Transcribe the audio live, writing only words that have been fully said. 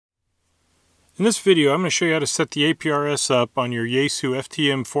In this video, I'm going to show you how to set the APRS up on your Yaesu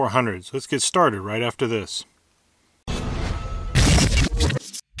FTM-400. So let's get started right after this.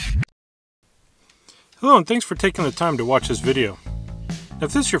 Hello and thanks for taking the time to watch this video. Now,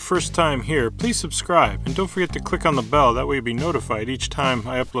 if this is your first time here, please subscribe and don't forget to click on the bell, that way you'll be notified each time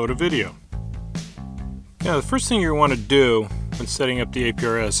I upload a video. Now, the first thing you want to do when setting up the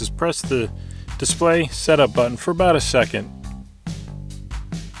APRS is press the display setup button for about a second.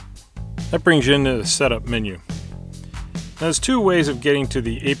 That brings you into the setup menu. Now, there's two ways of getting to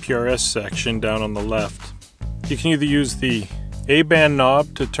the APRS section down on the left. You can either use the A band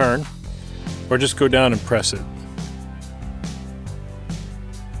knob to turn, or just go down and press it.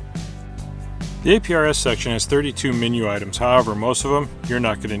 The APRS section has 32 menu items, however most of them you're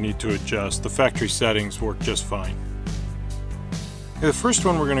not going to need to adjust. The factory settings work just fine. Okay, the first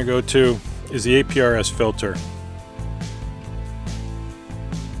one we're going to go to is the APRS filter.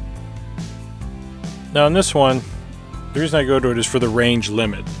 Now in this one, the reason I go to it is for the range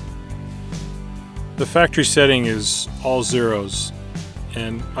limit. The factory setting is all zeros,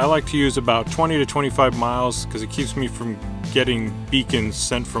 and I like to use about 20 to 25 miles because it keeps me from getting beacons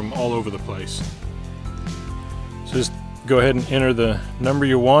sent from all over the place. So just go ahead and enter the number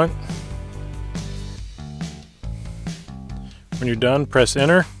you want. When you're done, press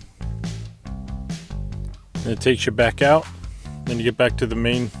enter. And it takes you back out. Then you get back to the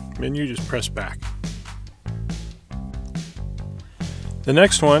main menu, just press back. The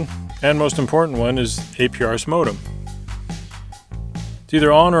next one, and most important one, is APRS modem. It's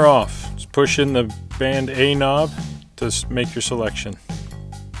either on or off. Just push in the band A knob to make your selection.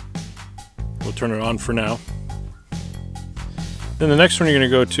 We'll turn it on for now. Then the next one you're going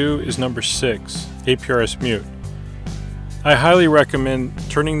to go to is number 6, APRS mute. I highly recommend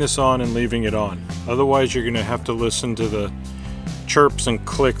turning this on and leaving it on. Otherwise you're going to have to listen to the chirps and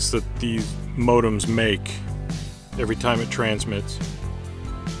clicks that these modems make every time it transmits.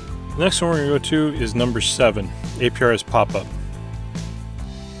 The next one we're going to go to is number 7, APRS pop-up.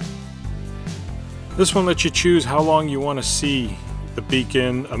 This one lets you choose how long you want to see the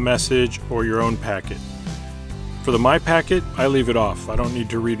beacon, a message, or your own packet. For the My Packet, I leave it off. I don't need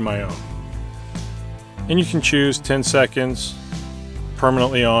to read my own. And you can choose 10 seconds,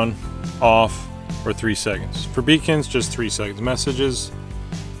 permanently on, off, or 3 seconds. For beacons, just 3 seconds. Messages,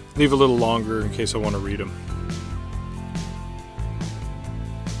 leave a little longer in case I want to read them.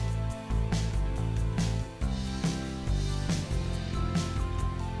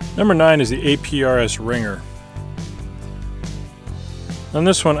 Number 9 is the APRS ringer. On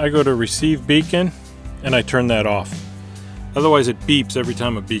this one, I go to receive beacon and I turn that off. Otherwise it beeps every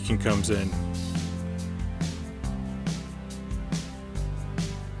time a beacon comes in.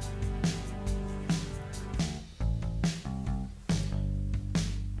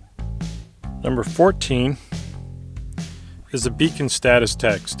 Number 14 is the beacon status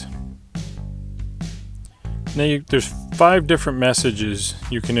text. Now there's 5 different messages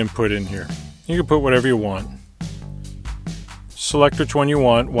you can input in here. You can put whatever you want. Select which one you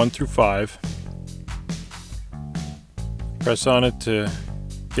want, 1 through 5. Press on it to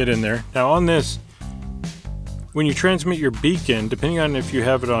get in there. Now on this, when you transmit your beacon, depending on if you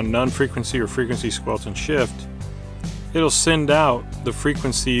have it on non-frequency or frequency squelch and shift, it'll send out the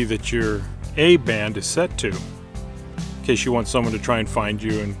frequency that your A band is set to, in case you want someone to try and find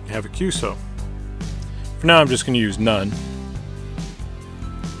you and have a QSO. For now, I'm just going to use none.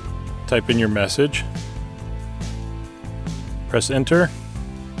 Type in your message. Press enter.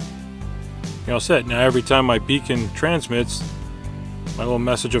 You're all set. Now every time my beacon transmits, my little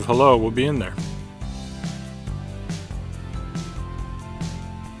message of hello will be in there.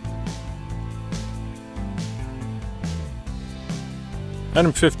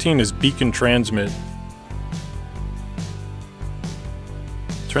 Item 15 is beacon transmit.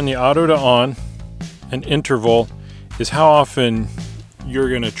 Turn the auto to on. An interval is how often you're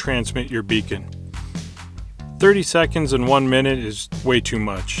going to transmit your beacon. 30 seconds and 1 minute is way too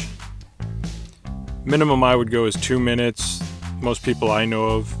much. Minimum I would go is 2 minutes. Most people I know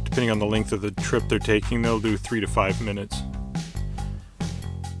of, depending on the length of the trip they're taking, they'll do 3 to 5 minutes.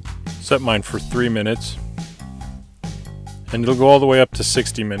 Set mine for 3 minutes. And it'll go all the way up to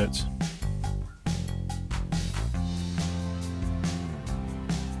 60 minutes.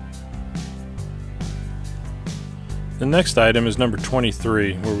 The next item is number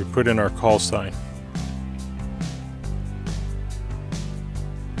 23, where we put in our call sign.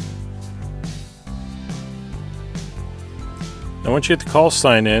 Now once you get the call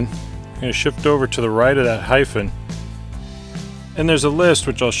sign in, you're going to shift over to the right of that hyphen. And there's a list,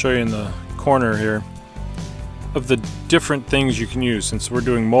 which I'll show you in the corner here, of the different things you can use. Since we're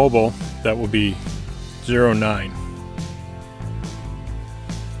doing mobile, that will be 09.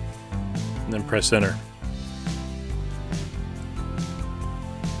 And then press enter.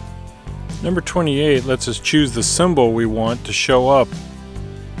 Number 28 lets us choose the symbol we want to show up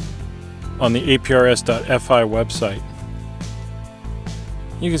on the aprs.fi website.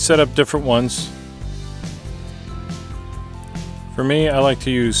 You can set up different ones. For me, I like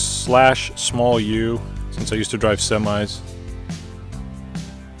to use /u since I used to drive semis.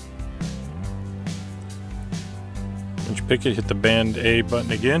 Once you pick it, hit the Band A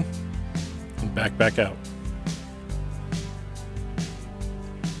button again and back out.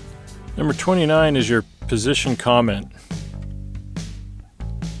 Number 29 is your position comment.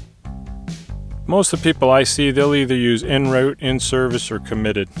 Most of the people I see, they'll either use en route, in service, or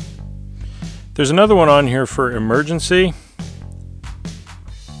committed. There's another one on here for emergency,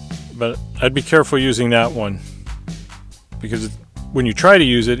 but I'd be careful using that one because when you try to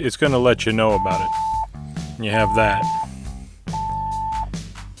use it, it's going to let you know about it. And you have that.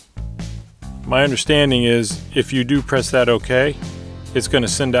 My understanding is if you do press that OK, it's going to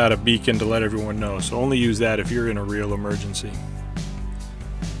send out a beacon to let everyone know. So only use that if you're in a real emergency.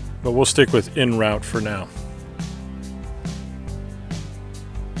 But we'll stick with en route for now.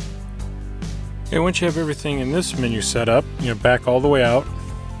 Okay, once you have everything in this menu set up, back all the way out.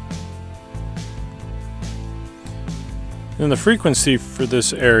 Then the frequency for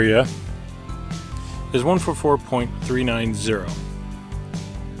this area is 144.390.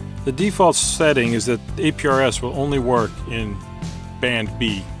 The default setting is that APRS will only work in Band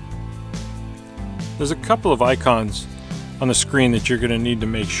B. There's a couple of icons on the screen that you're going to need to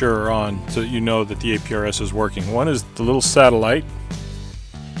make sure are on so that you know that the APRS is working. One is the little satellite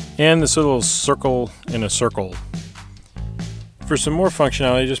and this little circle in a circle. For some more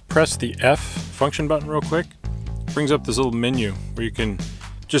functionality, just press the F function button real quick. It brings up this little menu where you can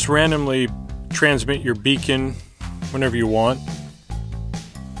just randomly transmit your beacon whenever you want.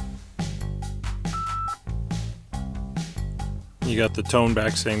 You got the tone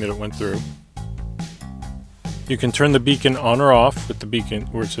back saying that it went through. You can turn the beacon on or off with the beacon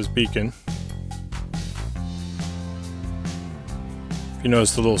where it says beacon. You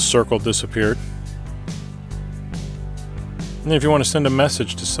notice the little circle disappeared. And then if you want to send a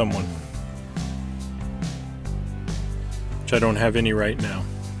message to someone, which I don't have any right now.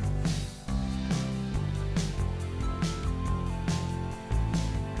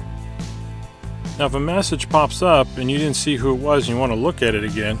 Now if a message pops up and you didn't see who it was and you want to look at it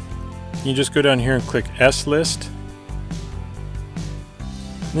again, you just go down here and click S list.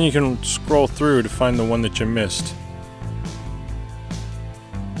 And then you can scroll through to find the one that you missed.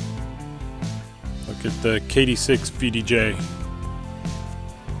 Look at the KD6 VDJ.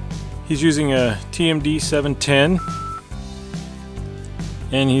 He's using a TMD 710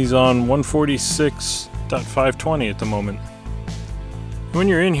 and he's on 146.520 at the moment. When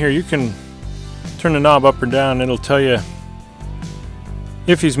you're in here, you can turn the knob up or down. It'll tell you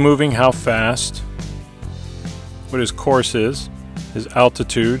if he's moving, how fast, what his course is, his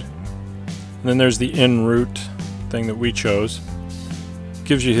altitude, and then there's the en route thing that we chose. It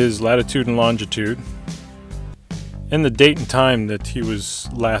gives you his latitude and longitude, and the date and time that he was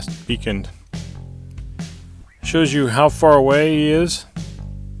last beaconed. Shows you how far away he is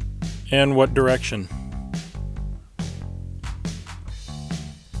and what direction.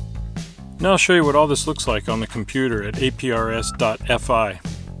 Now I'll show you what all this looks like on the computer at aprs.fi. Okay,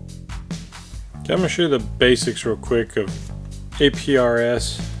 I'm going to show you the basics real quick of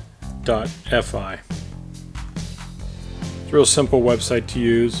aprs.fi. It's a real simple website to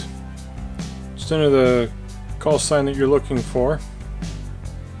use. Just enter the call sign that you're looking for.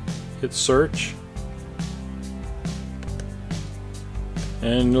 Hit search.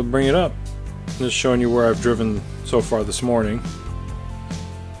 And it'll bring it up. Just showing you where I've driven so far this morning.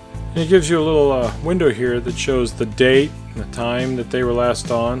 And it gives you a little window here that shows the date and the time that they were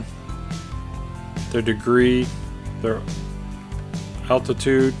last on, their degree, their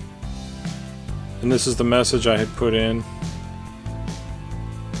altitude, and this is the message I had put in.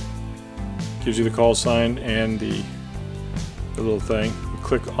 Gives you the call sign and the little thing. You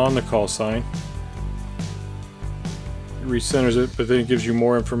click on the call sign. It recenters it, but then it gives you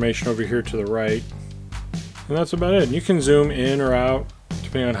more information over here to the right. And that's about it. And you can zoom in or out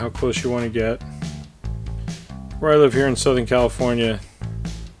depending on how close you want to get. Where I live here in Southern California,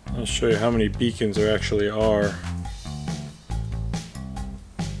 I'll show you how many beacons there actually are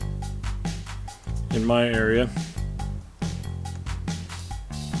in my area.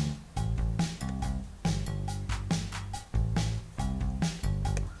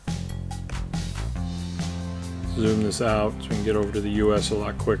 zoom this out so we can get over to the US a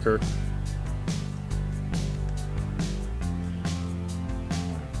lot quicker.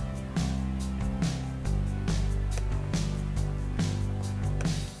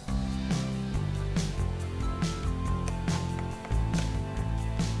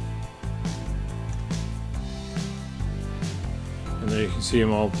 And there you can see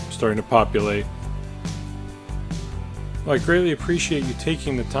them all starting to populate. Well, I greatly appreciate you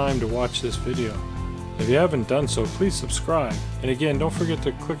taking the time to watch this video. If you haven't done so, please subscribe. And again, don't forget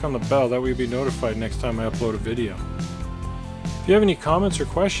to click on the bell, that way you'll be notified next time I upload a video. If you have any comments or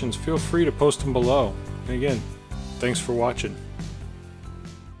questions, feel free to post them below. And again, thanks for watching.